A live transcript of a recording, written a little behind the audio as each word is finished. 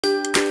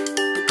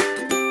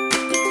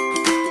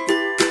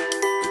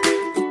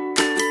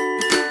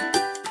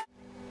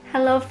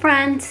Hello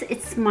friends,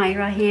 it's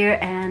Myra here,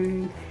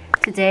 and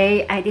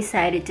today I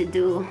decided to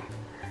do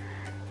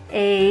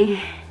a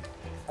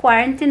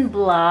quarantine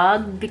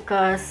vlog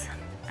because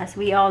as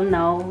we all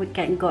know, we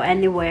can't go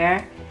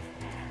anywhere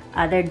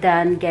other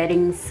than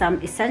getting some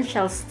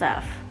essential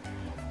stuff.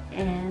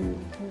 And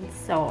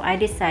so I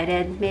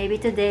decided maybe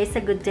today is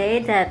a good day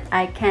that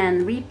I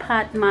can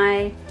repot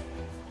my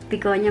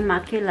Begonia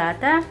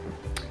Maculata,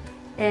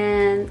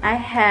 and I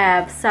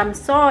have some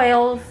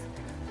soils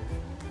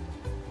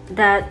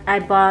that I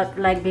bought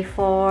like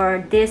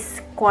before this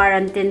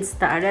quarantine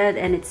started,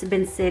 and it's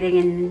been sitting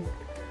in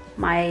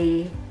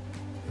my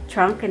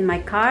trunk in my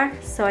car,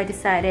 so I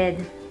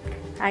decided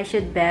I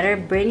should better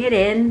bring it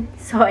in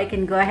so I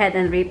can go ahead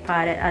and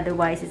repot it,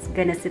 otherwise it's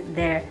gonna sit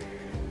there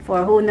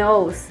for who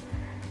knows.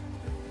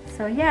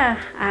 So yeah,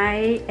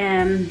 I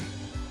am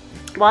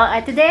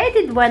today I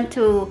did went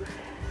to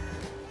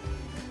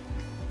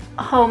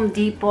Home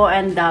Depot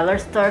and Dollar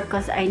Store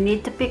because I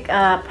need to pick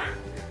up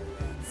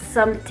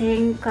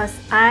something, because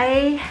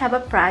I have a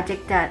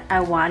project that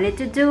I wanted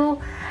to do.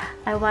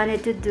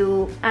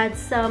 Add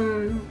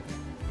some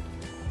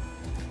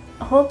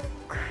hook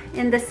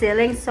in the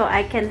ceiling so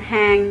I can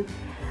hang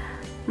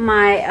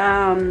my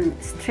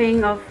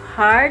string of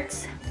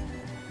hearts,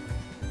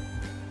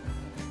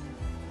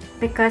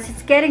 because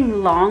it's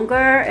getting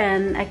longer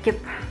and I keep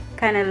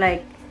kind of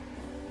like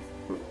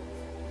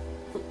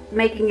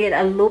making it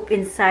a loop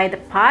inside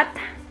the pot,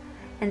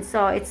 and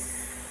so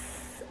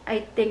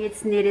I think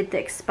it's needed to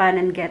expand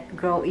and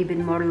grow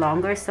even more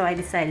longer. So I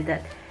decided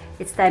that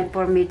it's time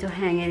for me to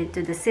hang it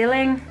to the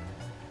ceiling.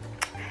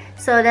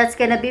 So that's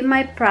gonna be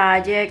my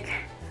project,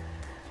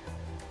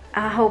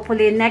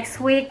 hopefully next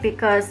week,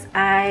 because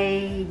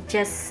I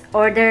just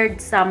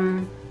ordered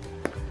some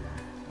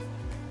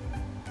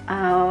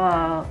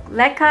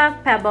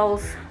Leca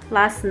Pebbles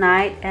last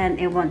night, and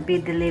it won't be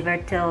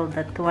delivered till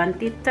the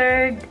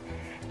 23rd,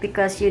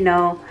 because you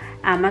know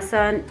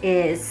Amazon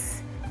is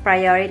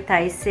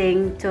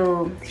prioritizing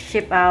to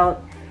ship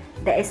out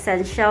the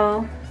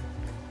essential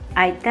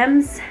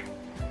items.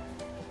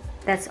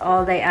 That's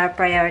all they are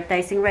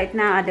prioritizing right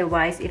now.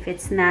 Otherwise, if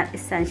it's not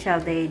essential,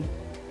 they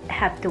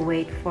have to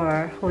wait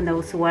for who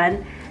knows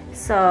when.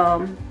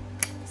 So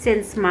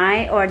since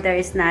my order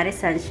is not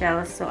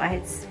essential, so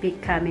it's be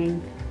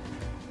coming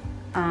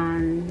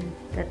on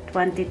the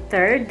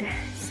 23rd.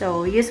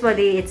 So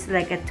usually it's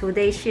like a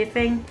 2-day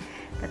shipping,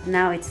 but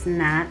now it's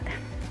not.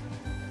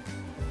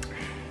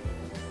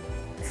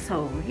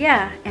 So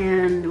yeah,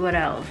 and what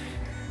else?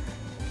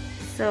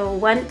 So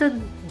went to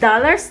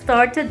Dollar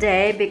Store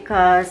today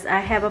because I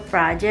have a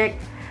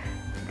project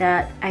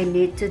that I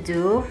need to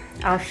do.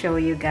 I'll show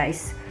you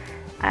guys.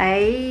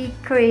 I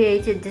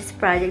created this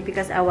project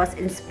because I was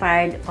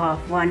inspired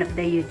of one of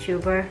the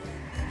YouTuber.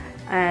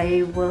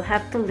 I will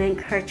have to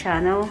link her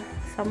channel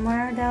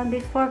somewhere down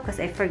before because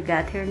I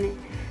forgot her name.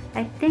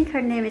 I think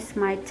her name is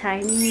My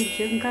Tiny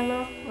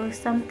Jungalo or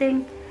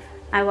something.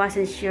 I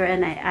wasn't sure,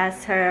 and I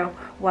asked her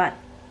what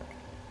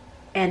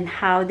and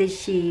how did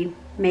she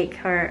make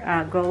her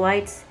grow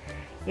lights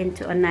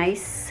into a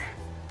nice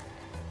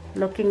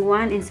looking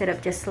one, instead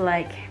of just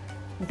like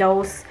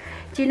those,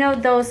 do you know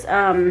those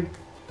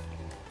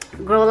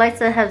grow lights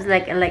that has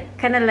like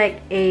kind of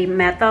like a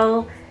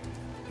metal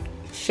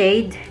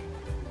shade?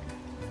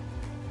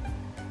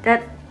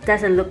 That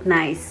doesn't look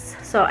nice.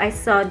 So I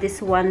saw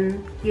this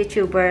one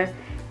YouTuber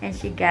and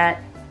she got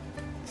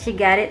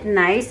it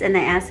nice, and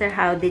I asked her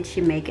how did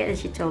she make it, and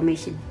she told me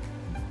she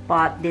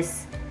bought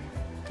this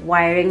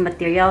wiring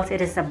materials.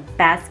 It is a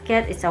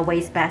basket, it's a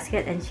waste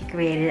basket, and she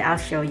created it. I'll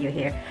show you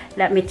here.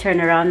 Let me turn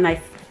around my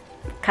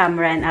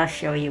camera and I'll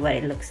show you what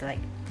it looks like.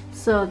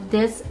 So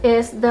this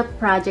is the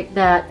project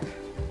that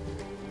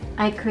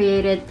I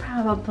created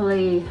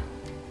probably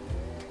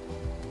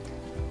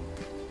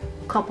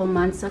a couple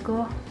months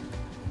ago,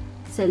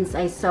 since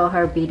I saw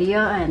her video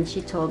and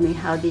she told me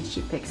how did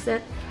she fix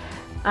it.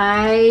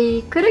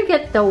 I couldn't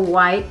get the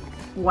white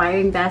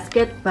wiring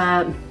basket,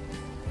 but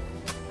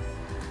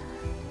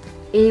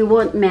it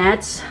won't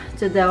match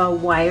to the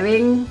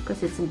wiring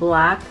because it's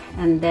black,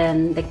 and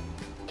then the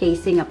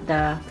casing of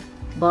the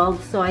bulb,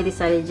 so I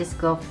decided to just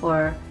go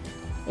for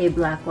a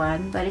black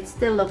one, but it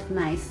still looked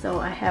nice. So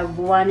I have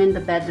one in the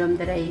bedroom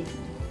that I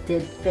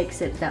did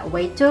fix it that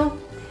way too.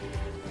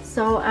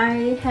 So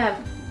I have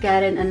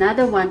gotten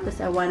another one because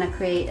I want to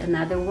create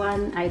another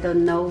one. I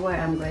don't know where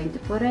I'm going to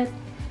put it,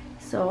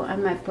 so I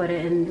might put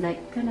it in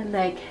like kind of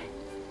like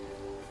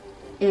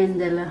in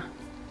the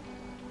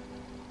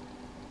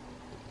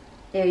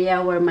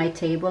area where my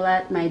table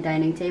at, my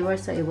dining table,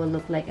 so it will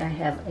look like I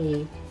have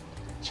a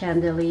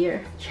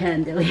chandelier.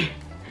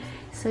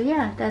 So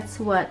yeah, that's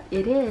what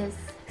it is.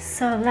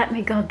 So let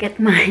me go get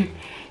my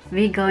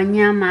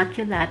Begonia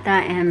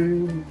Maculata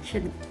and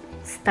should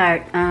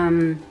start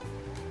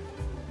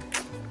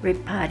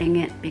repotting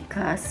it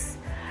because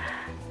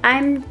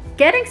I'm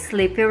getting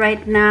sleepy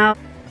right now.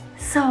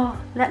 So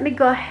let me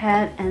go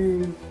ahead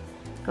and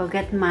go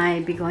get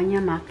my Begonia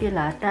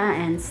Maculata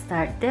and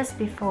start this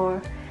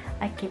before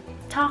I keep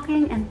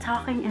talking and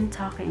talking and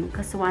talking,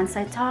 because once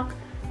I talk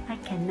I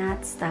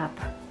cannot stop.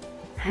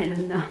 I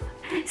don't know.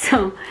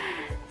 So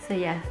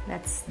yeah,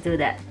 let's do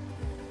that.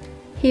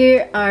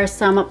 Here are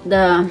some of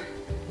the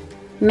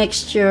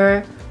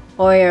mixture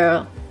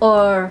oil,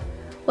 or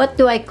what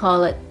do I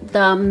call it?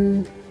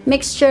 The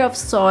mixture of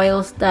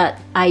soils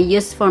that I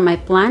use for my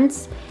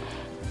plants.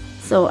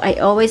 So I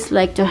always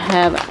like to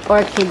have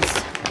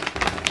orchids.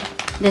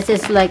 This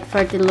is like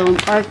Fertilome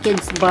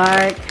orchids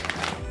bark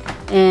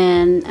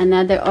and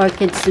another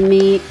orchids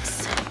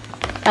mix.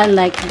 I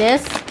like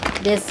this.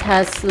 This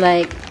has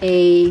like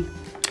a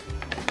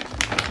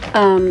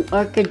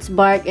orchids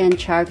bark and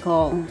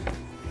charcoal.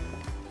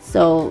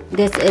 So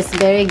this is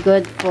very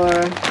good for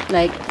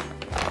like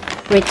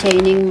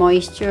retaining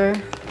moisture.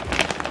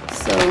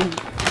 So,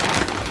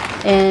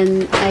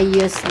 and I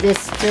use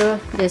this too.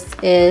 This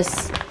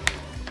is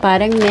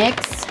potting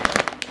mix.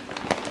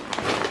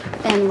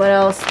 And what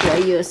else do I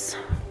use?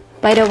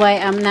 By the way,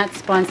 I'm not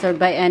sponsored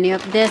by any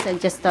of this. I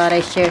just thought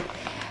I'd share.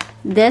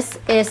 This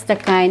is the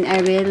kind I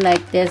really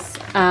like. This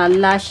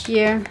last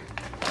year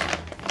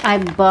I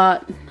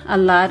bought a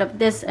lot of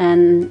this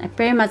and I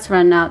pretty much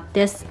ran out.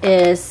 This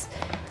is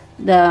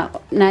the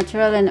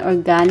natural and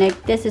organic.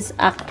 This is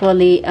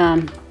actually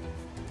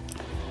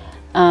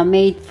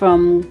made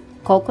from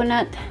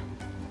coconut.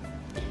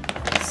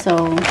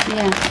 So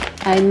yeah,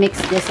 I mix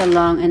this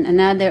along. And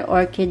another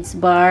orchids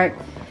bark.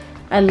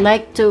 I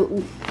like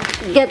to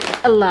get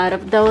a lot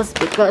of those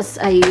because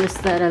I use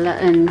that a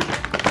lot. And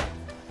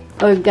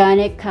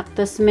organic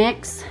cactus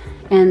mix.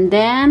 And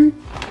then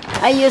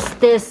I use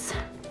this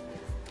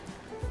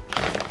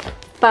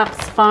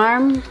Fox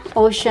Farm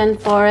Ocean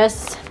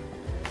Forest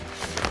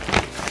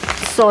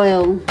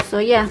soil. So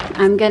yeah,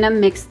 I'm gonna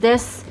mix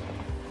this.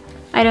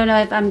 I don't know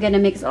if I'm gonna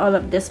mix all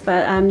of this,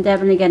 but I'm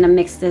definitely gonna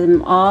mix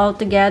them all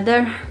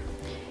together.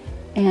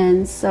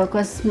 And so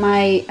because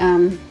my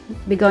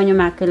Begonia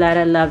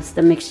Maculata loves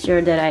the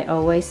mixture that I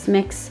always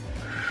mix.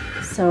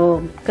 So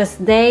because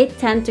they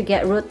tend to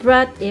get root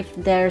rot if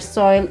their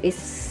soil is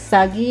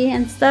soggy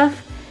and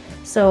stuff.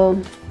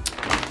 So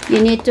you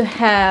need to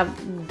have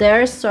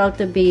their soil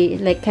to be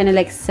like kind of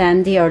like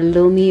sandy or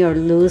loomy or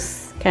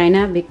loose kind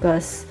of,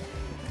 because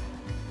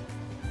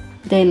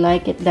they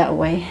like it that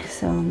way.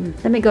 So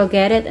let me go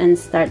get it and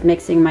start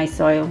mixing my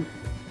soil.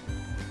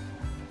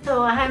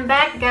 So I'm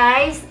back,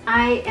 guys.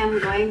 I am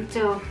going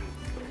to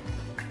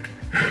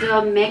do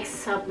a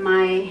mix of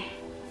my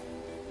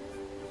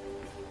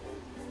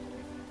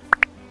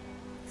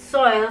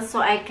soil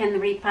so I can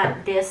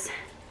repot this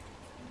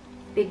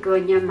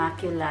Begonia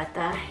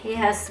Maculata. He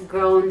has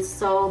grown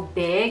so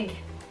big,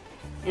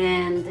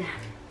 and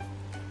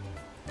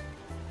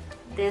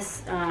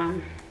this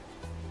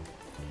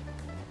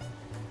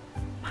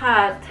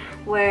pot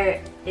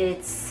where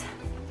it's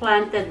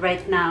planted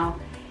right now,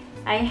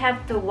 I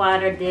have to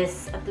water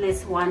this at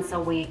least once a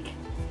week,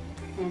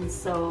 and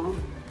so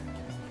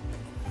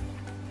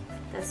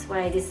that's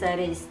why I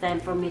decided it's time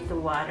for me to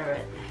water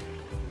it.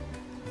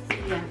 So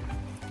yeah,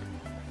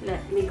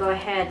 let me go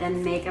ahead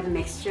and make a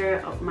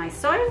mixture of my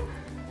soil.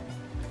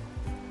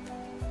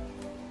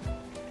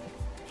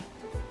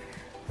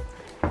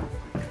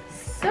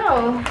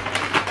 So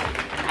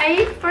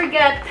I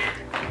forgot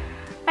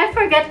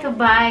to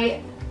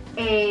buy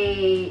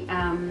a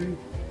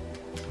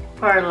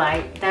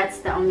perlite. That's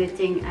the only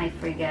thing I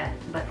forget,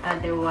 but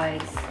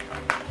otherwise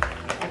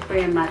I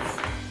pretty much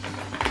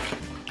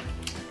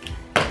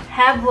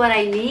have what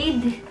I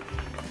need.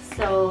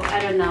 So I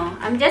don't know,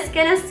 I'm just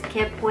gonna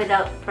skip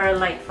without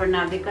perlite for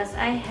now because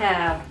I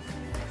have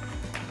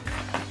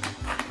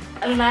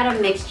a lot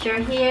of mixture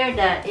here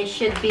that it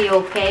should be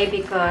okay,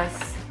 because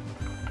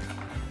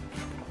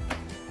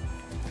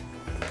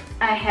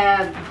I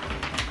have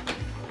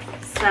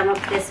some of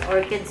this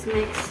orchids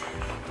mix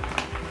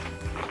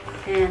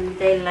and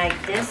they like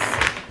this.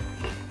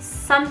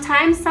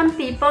 Sometimes some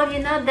people, you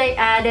know, they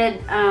added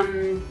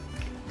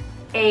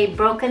a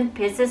broken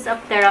pieces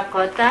of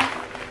terracotta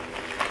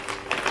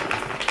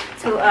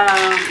to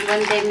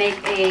when they make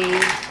a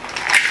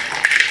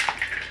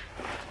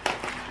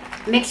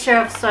mixture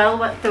of soil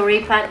to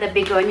repot the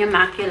Begonia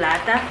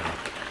Maculata,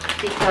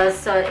 because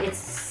so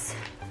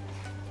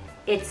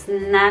it's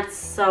not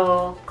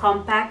so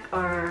compact,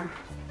 or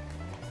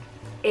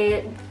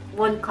it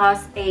won't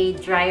cause a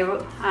dry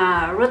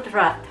root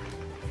rot,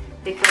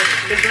 because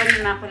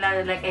Begonia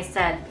Maculata, like I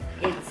said,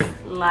 it's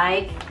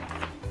like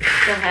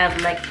to have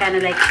like kind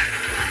of like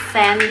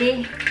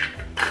sandy.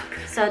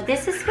 So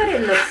this is what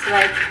it looks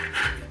like.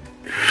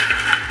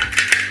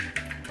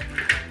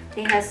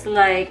 It has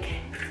like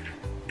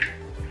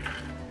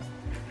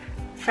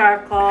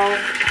charcoal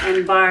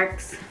and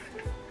barks.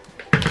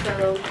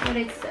 So what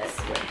it says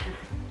here.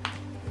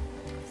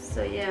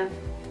 So yeah,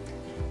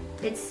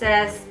 it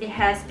says it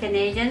has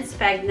Canadian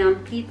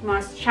sphagnum, peat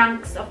moss,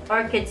 chunks of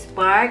orchids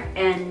bark,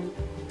 and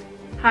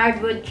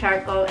hardwood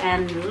charcoal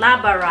and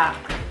lava rock.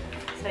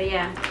 So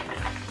yeah,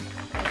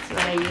 that's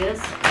what I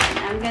use. And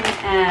I'm gonna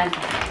add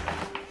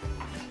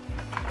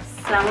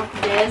some of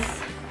this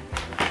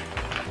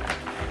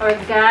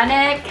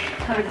organic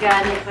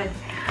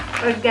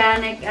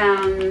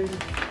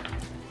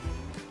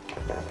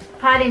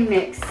potting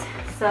mix.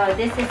 So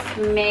this is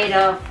made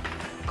of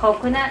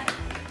coconut.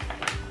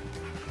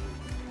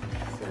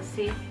 So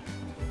see,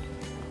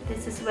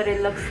 this is what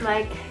it looks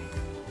like.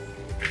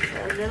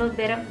 So a little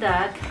bit of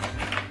that.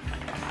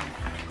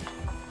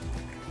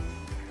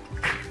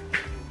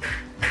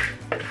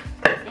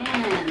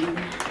 And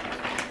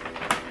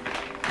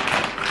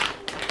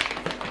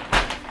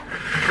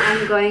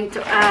I'm going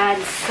to add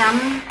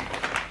some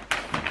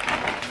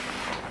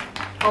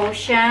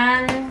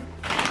ocean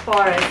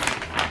forest.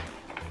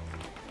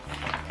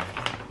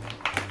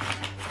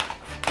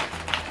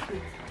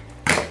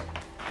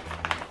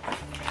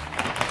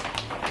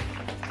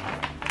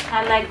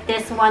 I like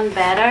this one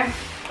better.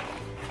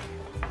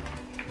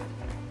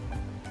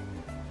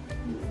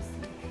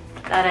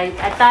 I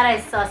thought I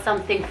saw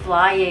something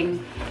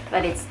flying,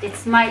 but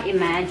it's my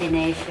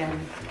imagination.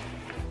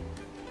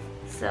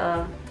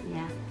 So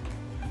yeah,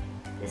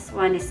 this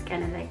one is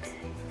kind of like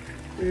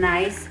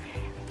nice,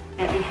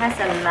 and it has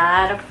a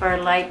lot of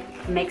perlite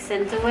mixed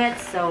into it,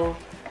 so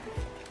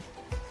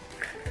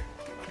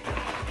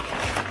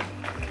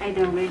I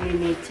don't really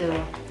need to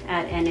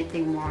add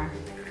anything more.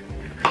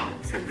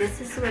 So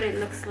this is what it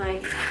looks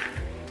like.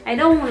 I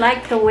don't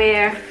like to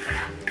wear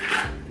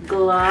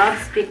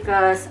gloves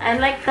because I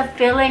like the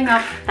feeling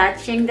of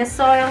touching the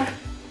soil.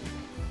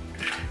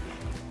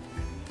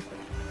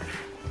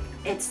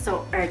 It's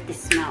so earthy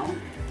smell.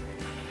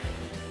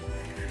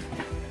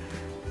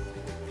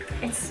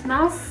 It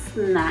smells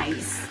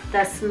nice,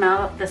 the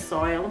smell of the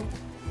soil.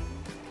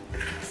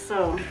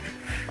 So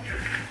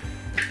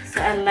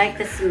I like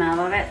the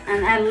smell of it,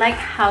 and I like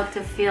how to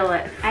feel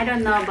it. I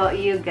don't know about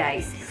you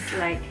guys.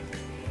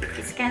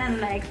 It's kind of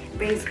like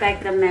brings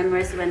back the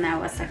memories when I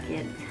was a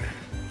kid.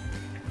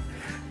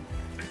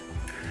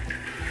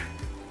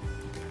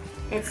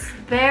 It's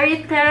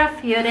very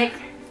therapeutic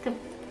to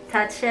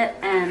touch it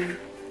and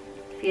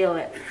feel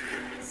it.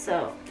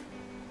 So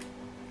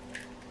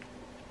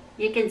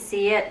you can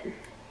see it.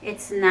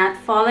 It's not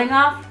falling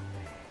off.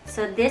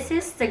 So this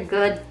is the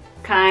good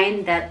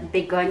kind that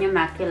Begonia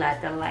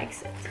Maculata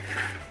likes it.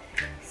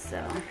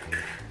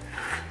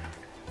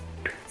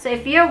 So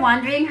if you're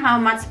wondering how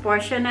much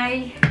portion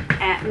I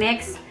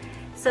mix,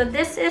 so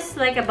this is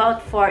like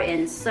about 4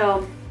 inches.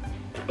 So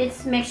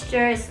its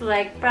mixture is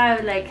like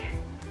probably like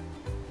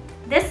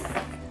this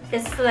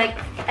is like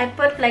I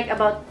put like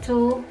about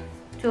two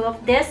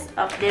of this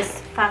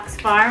Fox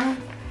Farm,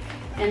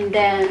 and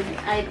then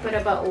I put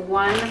about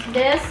 1 of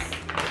this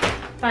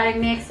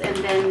potting mix, and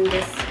then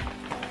this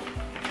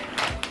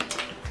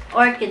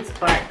Orchid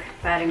Spark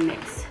potting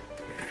mix.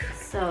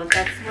 So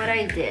that's what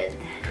I did,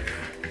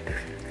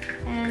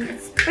 and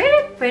it's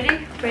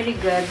pretty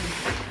good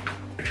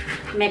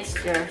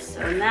mixture.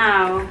 So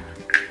now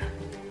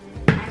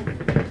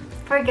I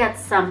forgot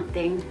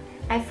something.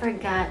 I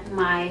forgot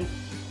my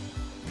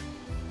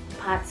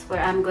pots where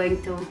I'm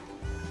going to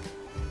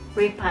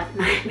repot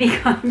my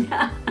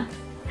begonia.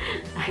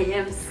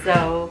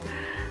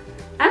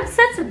 I'm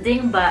such a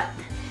dingbat.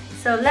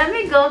 So let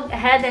me go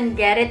ahead and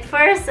get it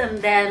first,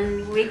 and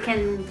then we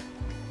can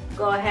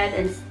go ahead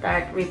and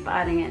start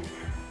repotting it.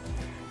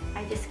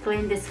 I just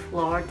cleaned this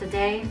floor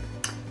today.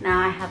 Now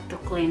I have to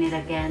clean it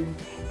again.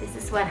 This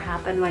is what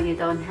happened when you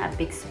don't have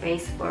big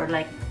space for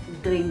like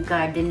doing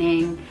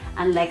gardening.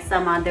 Unlike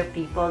some other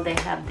people, they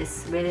have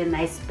this really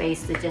nice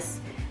space to just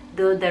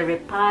do the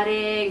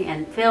repotting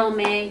and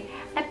filming.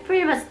 I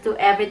pretty much do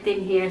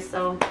everything here,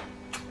 so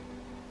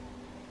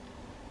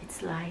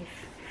it's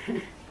life.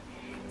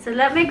 So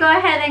let me go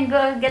ahead and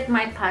go get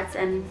my pots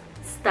and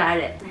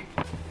start it.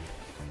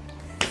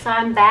 So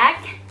I'm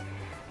back.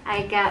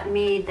 I got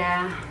me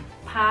the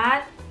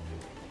pot.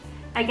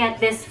 I got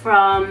this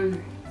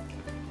from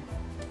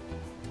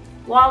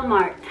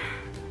Walmart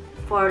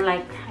for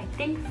like I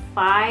think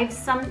 $5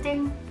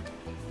 something,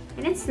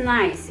 and it's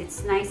nice.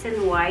 It's nice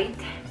and white.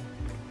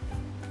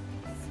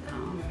 So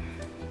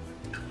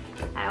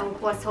I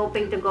was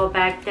hoping to go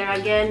back there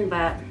again,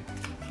 but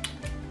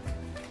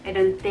I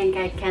don't think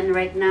I can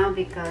right now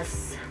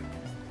because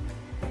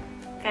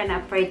I'm kind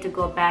of afraid to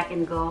go back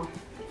and go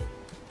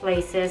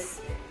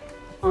places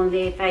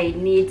only if I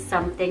need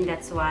something.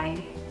 That's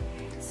why.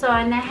 So,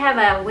 and I have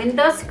a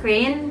window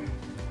screen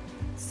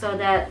so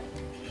that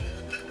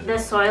the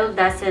soil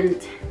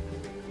doesn't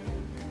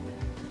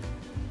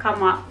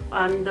come up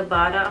on the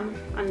bottom,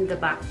 on the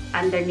back,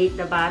 underneath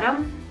the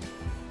bottom.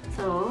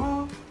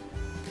 So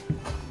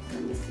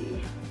let me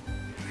see.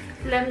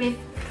 Let me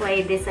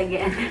play this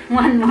again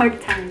one more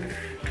time.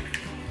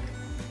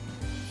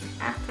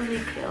 Actually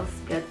feels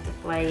good to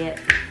play it.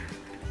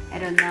 I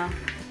don't know.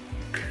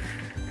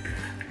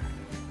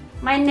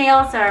 My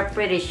nails are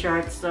pretty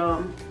short,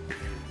 so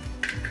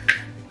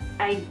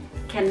I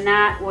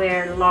cannot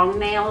wear long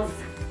nails,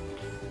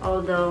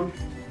 although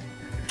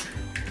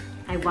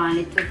I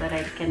wanted to, but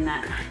I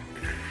cannot.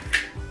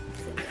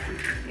 So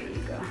here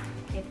you go.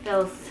 It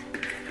feels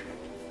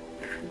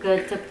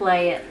good to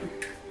play it.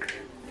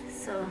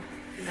 So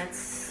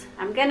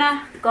I'm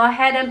gonna go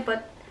ahead and put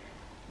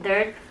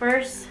dirt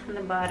first on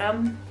the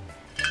bottom.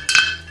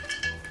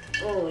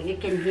 Oh, you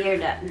can hear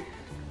that.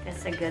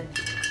 That's a good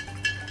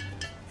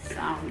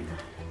sound.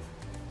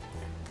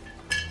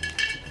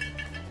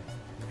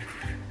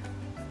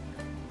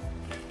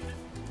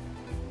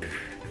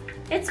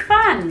 It's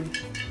fun.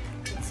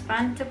 It's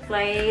fun to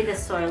play the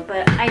soil,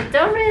 but I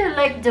don't really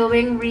like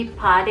doing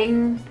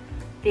repotting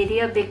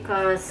video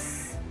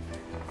because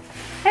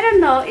I don't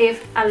know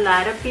if a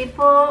lot of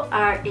people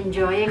are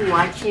enjoying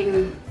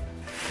watching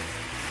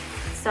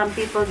some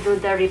people do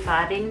the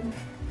repotting.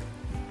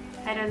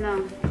 I don't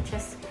know.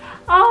 Just,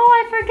 oh,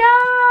 I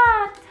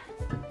forgot.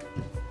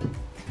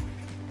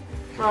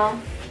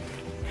 Well,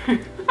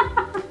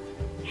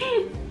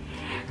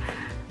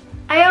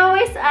 I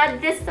always add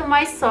this to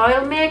my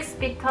soil mix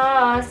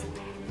because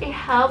it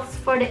helps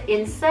for the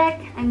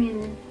insect. I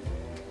mean,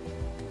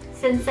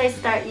 since I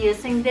start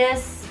using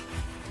this,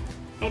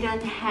 I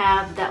don't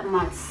have that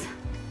much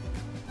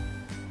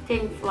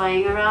thing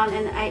flying around.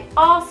 And I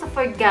also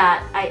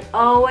forgot, I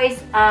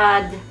always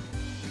add,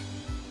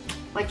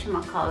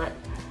 whatchamacallit,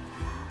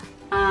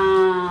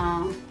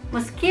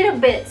 mosquito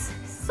bits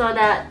so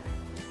that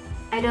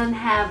I don't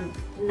have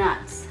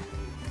nuts.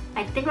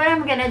 I think what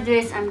I'm gonna do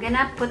is I'm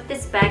gonna put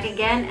this back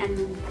again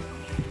and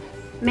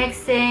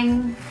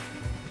mixing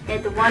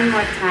it one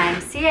more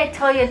time. See, I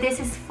told you this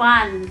is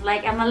fun.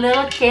 Like I'm a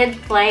little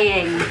kid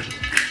playing.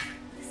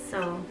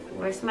 So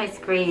where's my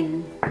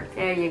screen?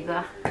 There you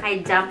go. I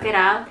dump it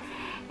out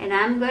and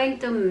I'm going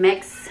to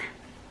mix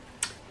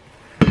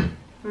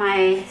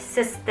my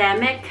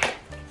systemic.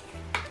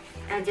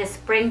 I just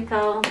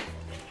sprinkle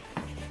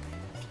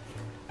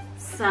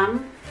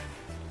some,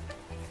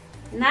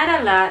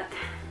 not a lot.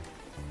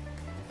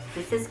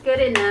 This is good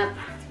enough.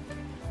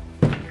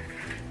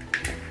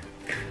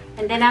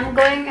 And then I'm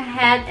going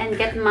ahead and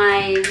get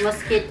my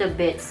mosquito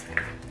bits.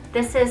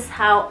 This is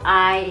how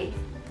I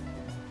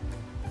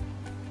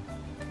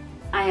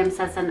am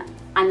such an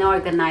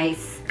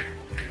unorganized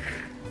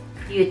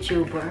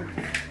YouTuber.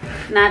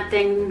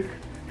 Nothing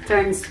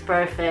turns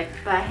perfect,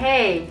 but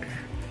hey,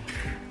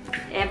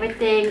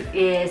 everything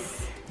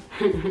is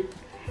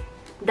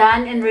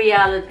done in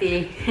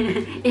reality,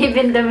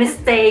 even the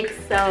mistakes.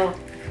 So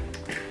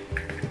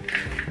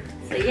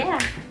yeah,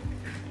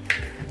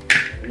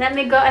 let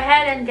me go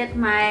ahead and get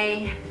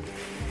my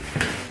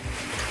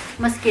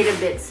mosquito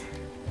bits.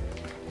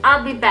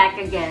 I'll be back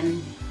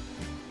again.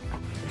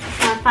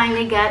 So I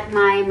finally got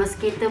my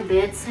mosquito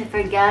bits. I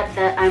forgot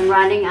that I'm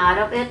running out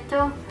of it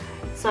too.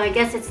 So I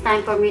guess it's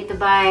time for me to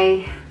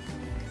buy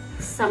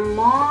some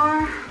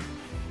more.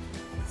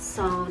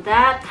 So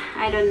that,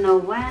 I don't know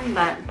when,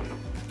 but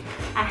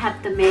I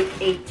have to make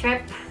a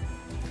trip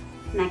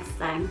next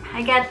time.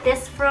 I got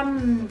this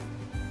from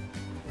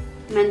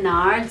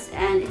Menards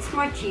and it's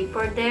more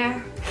cheaper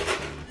there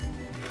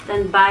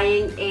than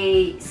buying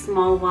a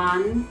small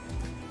one.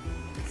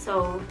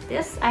 So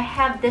this, I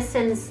have this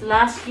since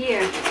last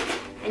year,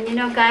 and you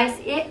know guys,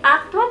 it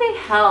actually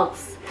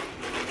helps.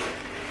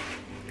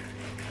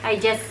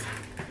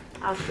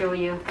 I'll show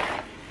you.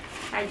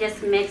 I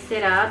just mix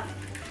it up.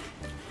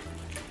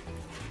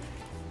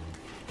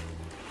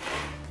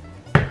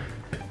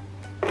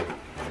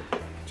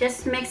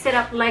 Just mix it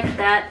up like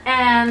that.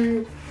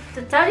 And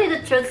to tell you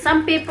the truth,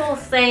 some people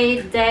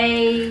say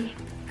they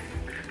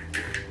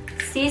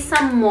see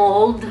some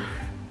mold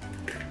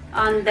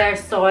on their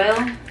soil.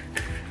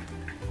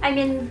 I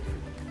mean,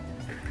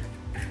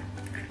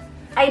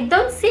 I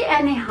don't see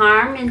any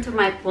harm into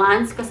my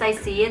plants because I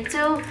see it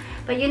too.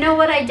 But you know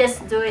what I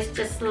just do is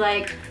just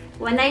like,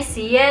 when I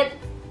see it,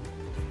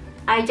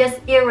 I just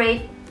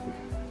aerate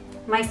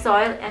my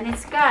soil and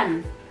it's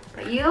gone.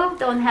 But you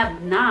don't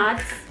have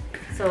nuts,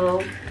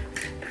 so.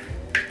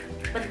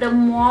 But the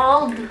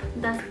mold,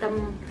 that's the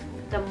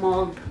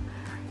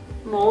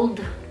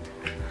mold,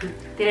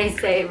 did I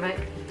say it right?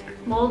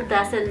 Mold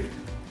doesn't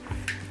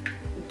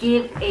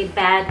give a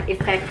bad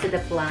effect to the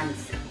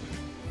plants.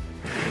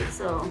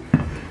 So,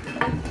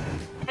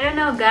 I don't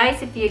know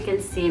guys if you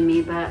can see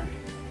me, but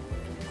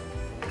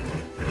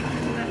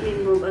let me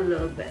move a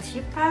little bit.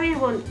 You probably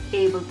won't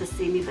be able to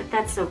see me, but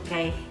that's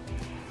okay.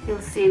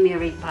 You'll see me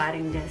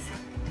repotting this.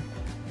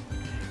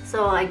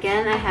 So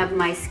again, I have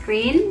my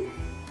screen.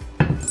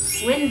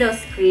 Window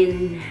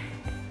screen.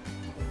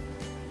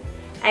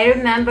 I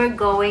remember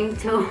going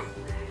to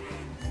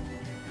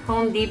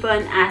Home Depot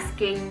and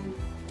asking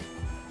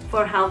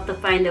for help to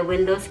find a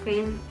window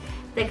screen.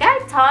 The guy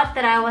thought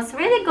that I was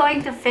really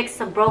going to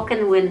fix a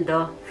broken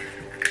window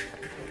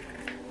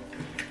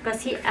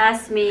because he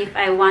asked me if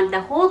I want the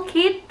whole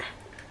kit,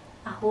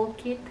 a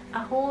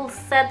whole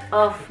set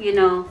of, you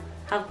know,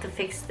 how to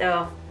fix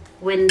the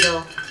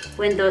window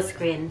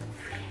screen.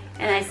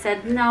 And I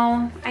said,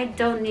 no, I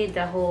don't need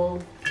the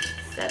whole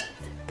set.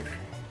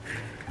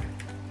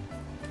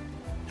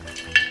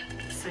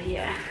 So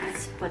yeah,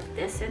 let's put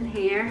this in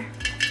here.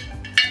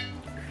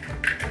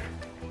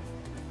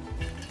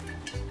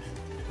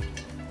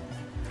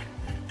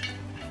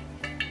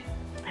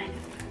 I don't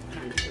know what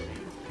I'm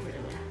doing,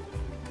 really.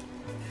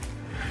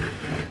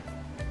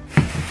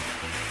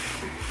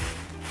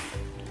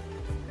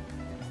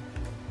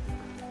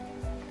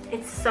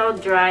 It's so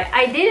dry.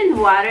 I didn't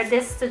water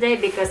this today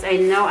because I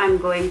know I'm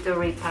going to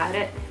repot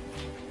it.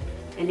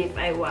 And if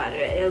I water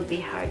it, it'll be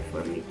hard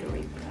for me to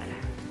repot.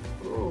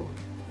 Oh,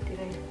 did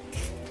I?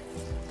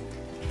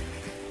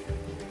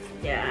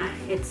 Yeah,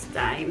 it's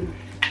time.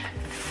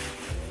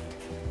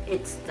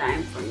 It's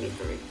time for me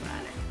to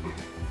repot it.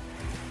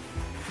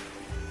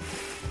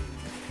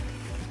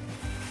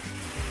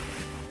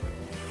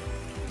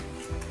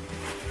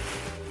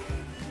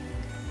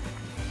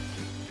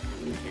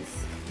 Let me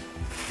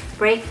just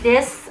break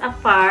this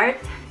apart,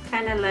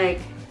 kind of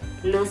like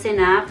loosen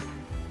up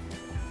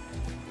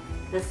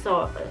the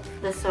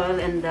soil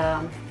and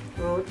the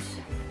roots.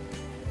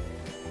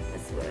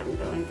 That's what I'm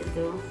going to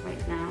do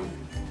right now.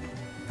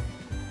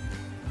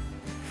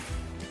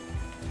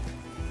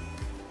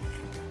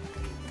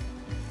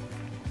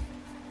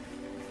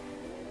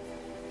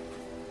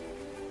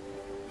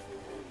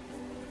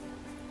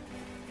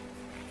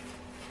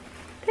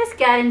 This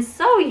gotten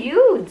so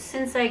huge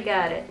since I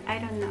got it. I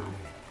don't know.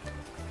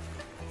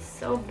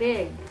 So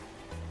big.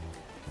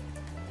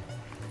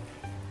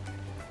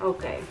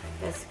 Okay,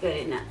 that's good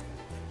enough.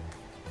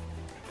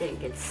 I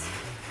think it's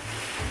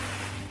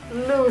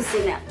loose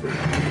enough.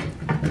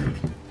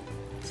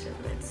 So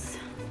let's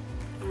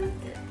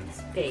undo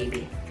this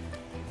baby.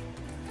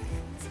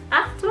 It's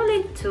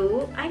actually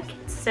two. I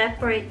can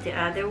separate the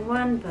other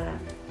one, but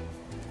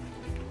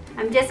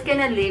I'm just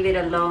gonna leave it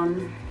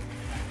alone.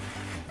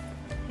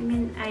 I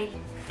mean, I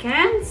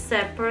can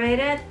separate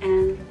it,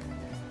 and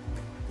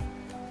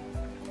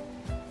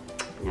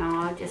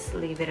no, I'll just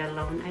leave it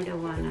alone. I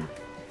don't wanna.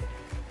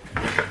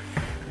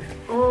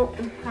 Oh,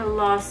 I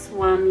lost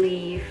one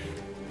leaf.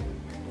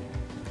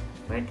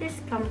 Where'd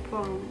this come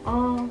from?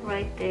 Oh,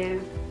 right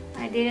there.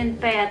 I didn't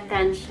pay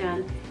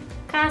attention.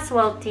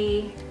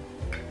 Casualty.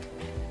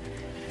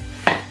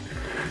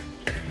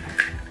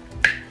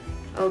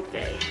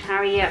 Okay,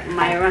 hurry up,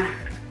 Myra.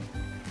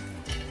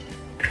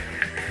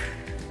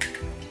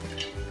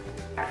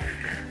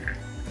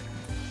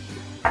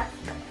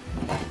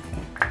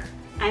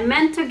 I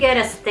meant to get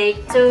a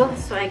stake too,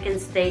 so I can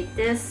stake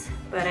this,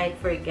 but I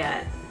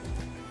forgot.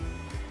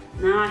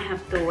 Now I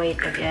have to wait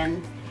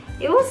again.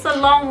 It was a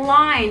long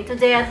line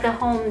today at the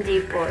Home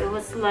Depot. It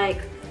was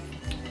like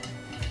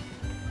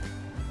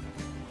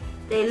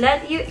they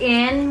let you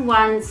in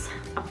once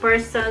a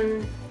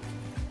person,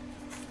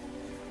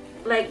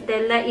 like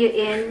they let you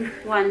in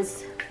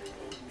once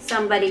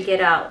somebody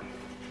get out.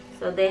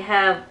 So they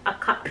have a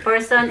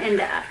person in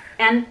the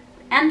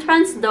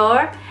entrance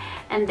door,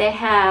 and they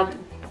have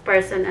a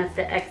person at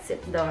the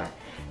exit door.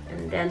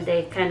 And then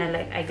they kind of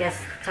like, I guess,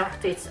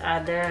 talk to each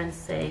other and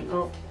saying,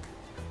 oh,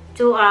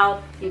 two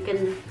out, you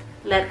can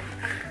let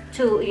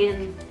two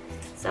in,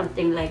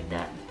 something like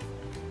that.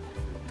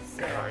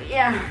 So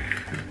yeah.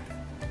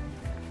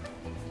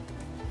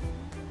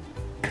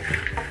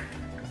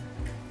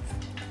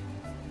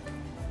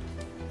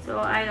 So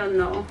I don't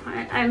know.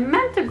 I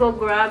meant to go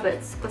grab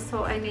it,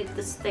 so I need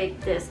to stake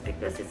this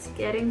because it's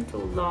getting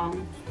too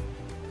long.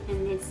 I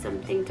need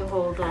something to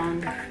hold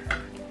on.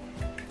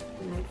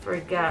 And I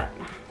forgot.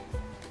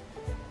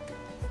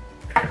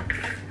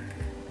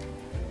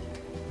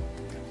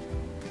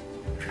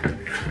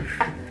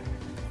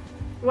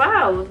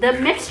 Wow, the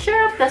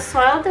mixture of the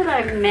soil that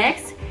I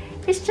mixed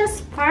is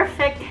just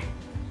perfect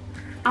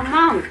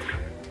amount.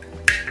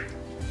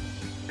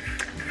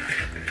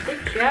 Good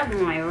job,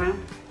 Myra.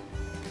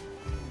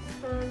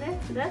 So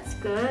that's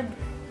good.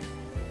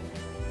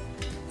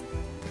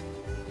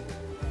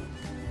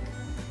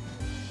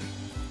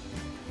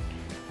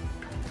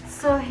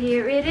 So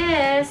here it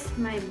is,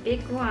 my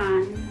big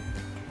one,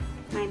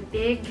 my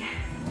big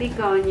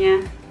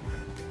begonia.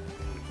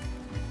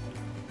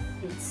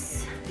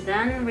 It's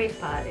done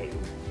repotting.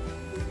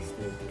 I just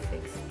need to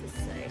fix this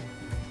side.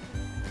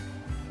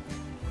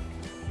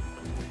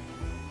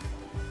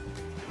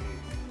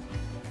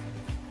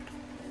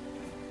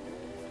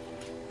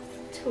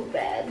 Too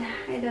bad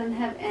I don't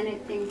have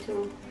anything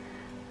to.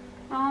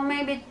 Oh,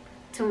 maybe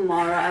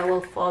tomorrow I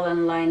will fall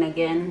in line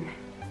again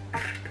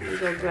and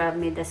go grab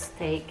me the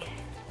stake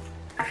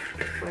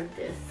for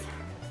this.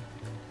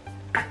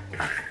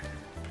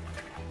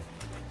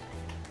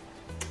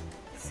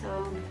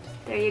 So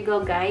there you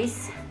go,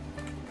 guys.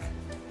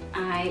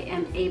 I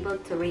am able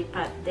to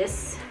repot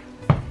this,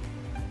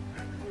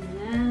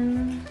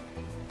 and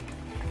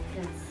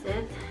that's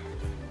it.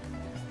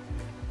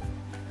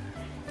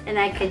 And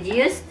I could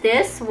use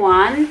this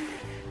one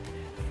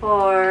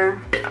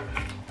for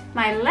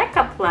my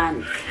Leca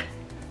plant.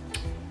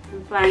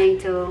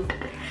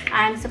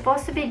 I'm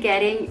supposed to be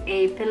getting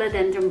a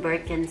Philodendron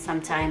Birkin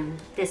sometime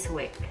this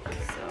week,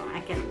 so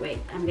I can't wait.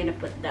 I'm gonna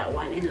put that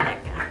one in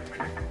Leca.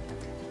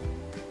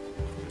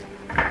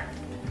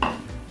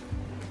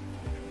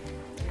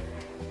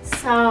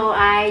 So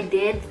I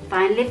did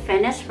finally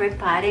finish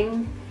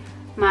repotting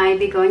my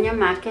Begonia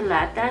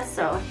Maculata.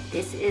 So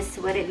this is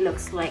what it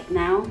looks like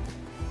now.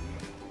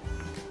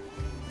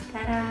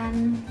 Ta-da!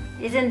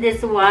 Isn't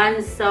this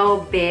one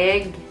so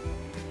big?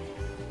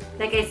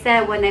 Like I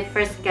said, when I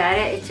first got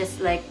it, it's just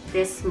like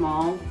this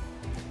small.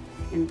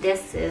 And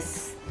this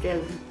is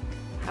still,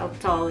 how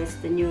tall is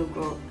the new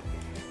growth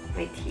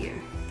right here.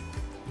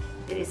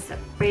 It is a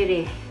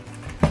pretty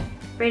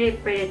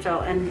pretty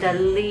tall, and the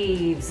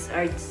leaves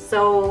are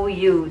so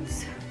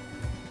huge,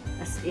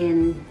 as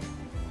in,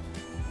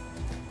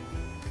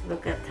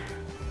 look at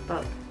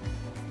about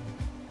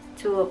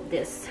 2 of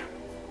this,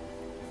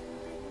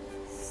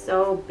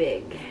 so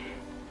big.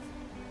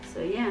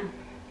 So yeah,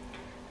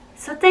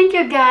 so thank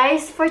you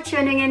guys for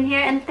tuning in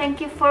here, and thank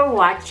you for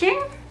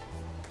watching.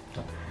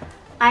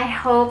 I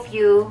hope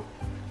you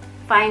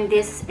find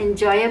this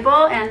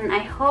enjoyable, and I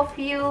hope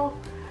you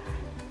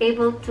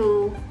able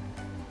to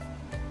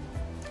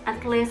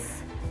at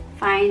least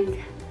find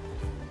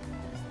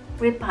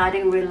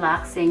repotting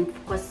relaxing,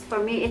 because for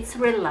me it's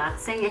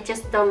relaxing. I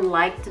just don't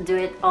like to do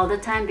it all the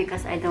time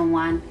because I don't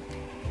want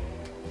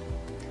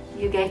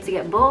you guys to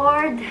get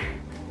bored,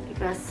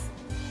 because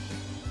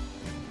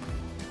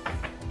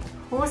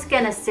who's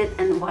gonna sit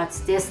and watch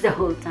this the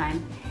whole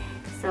time?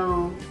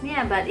 So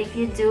yeah, but if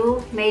you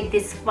do made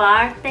this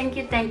far, thank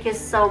you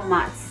so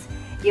much.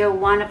 You're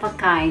one of a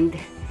kind,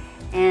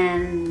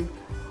 and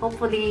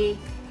hopefully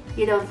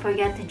you don't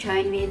forget to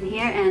join me in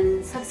here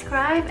and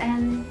subscribe,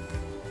 and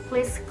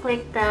please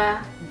click the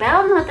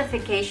bell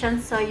notification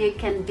so you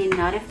can be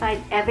notified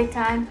every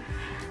time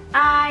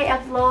I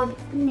upload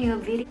new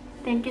video.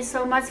 Thank you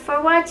so much for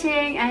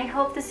watching. I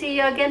hope to see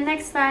you again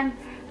next time.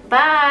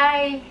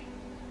 Bye.